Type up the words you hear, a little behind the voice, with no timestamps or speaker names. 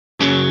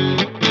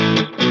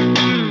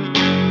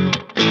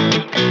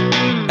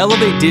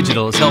Elevate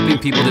Digital is helping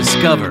people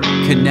discover,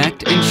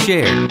 connect, and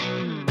share.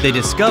 They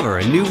discover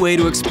a new way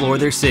to explore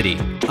their city,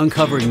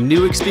 uncovering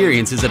new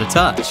experiences at a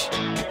touch.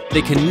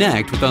 They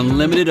connect with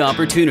unlimited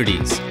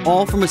opportunities,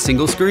 all from a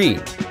single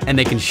screen. And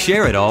they can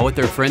share it all with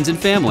their friends and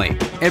family,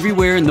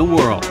 everywhere in the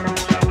world.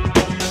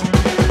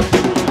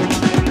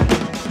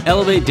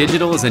 Elevate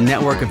Digital is a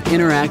network of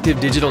interactive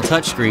digital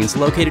touchscreens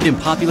located in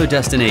popular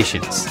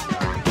destinations.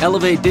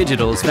 Elevate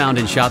Digital is found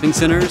in shopping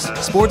centers,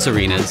 sports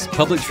arenas,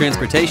 public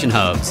transportation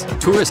hubs,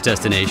 tourist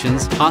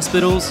destinations,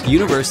 hospitals,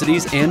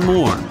 universities, and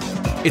more.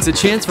 It's a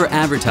chance for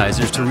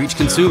advertisers to reach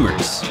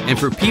consumers and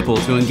for people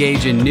to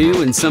engage in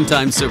new and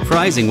sometimes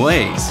surprising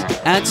ways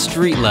at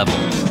street level.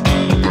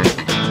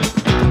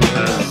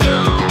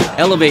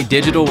 Elevate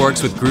Digital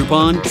works with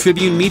Groupon,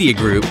 Tribune Media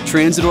Group,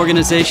 transit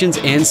organizations,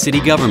 and city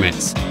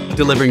governments,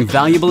 delivering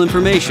valuable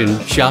information,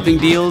 shopping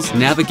deals,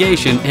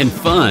 navigation, and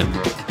fun.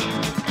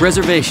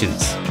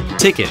 Reservations,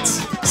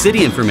 tickets,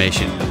 city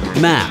information,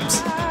 maps,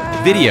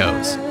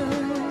 videos,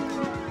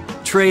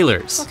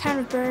 trailers. What kind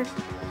of bird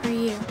are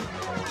you?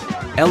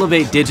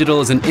 Elevate Digital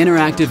is an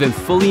interactive and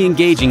fully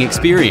engaging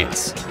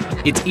experience.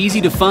 It's easy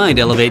to find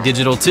Elevate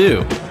Digital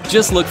too.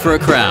 Just look for a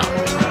crowd.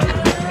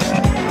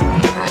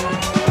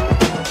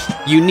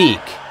 Unique,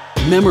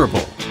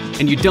 memorable,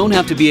 and you don't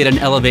have to be at an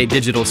Elevate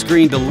Digital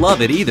screen to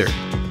love it either.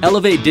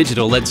 Elevate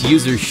Digital lets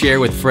users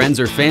share with friends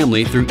or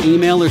family through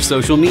email or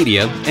social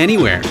media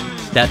anywhere.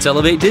 That's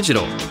Elevate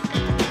Digital,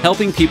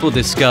 helping people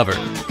discover,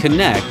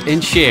 connect,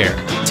 and share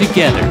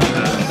together.